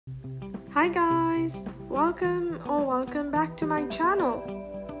Hi guys, welcome back to my channel.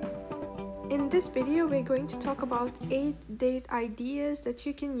 In this video we're going to talk about 8 date ideas that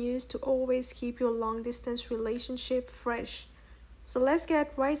you can use to always keep your long distance relationship fresh. So let's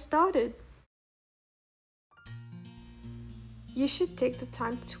get right started. You should take the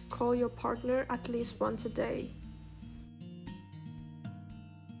time to call your partner at least once a day.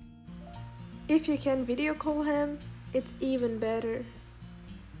 If you can video call him, it's even better.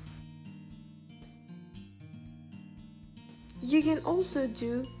 You can also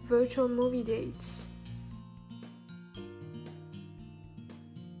do virtual movie dates.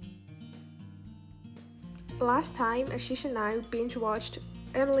 Last time, Ashish and I binge watched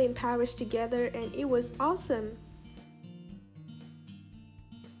Emily in Paris together and it was awesome.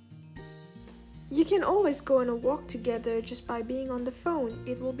 You can always go on a walk together just by being on the phone.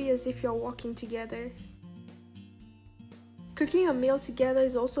 It will be as if you're walking together. Cooking a meal together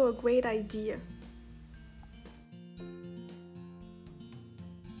is also a great idea.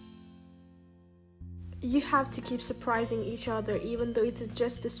 You have to keep surprising each other even though it's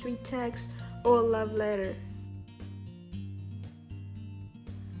just a sweet text or a love letter.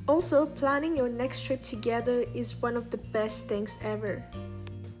 Also, planning your next trip together is one of the best things ever.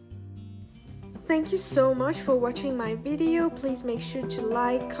 Thank you so much for watching my video. Please make sure to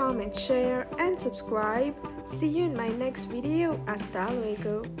like, comment, share and subscribe. See you in my next video. Hasta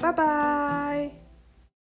luego. Bye bye.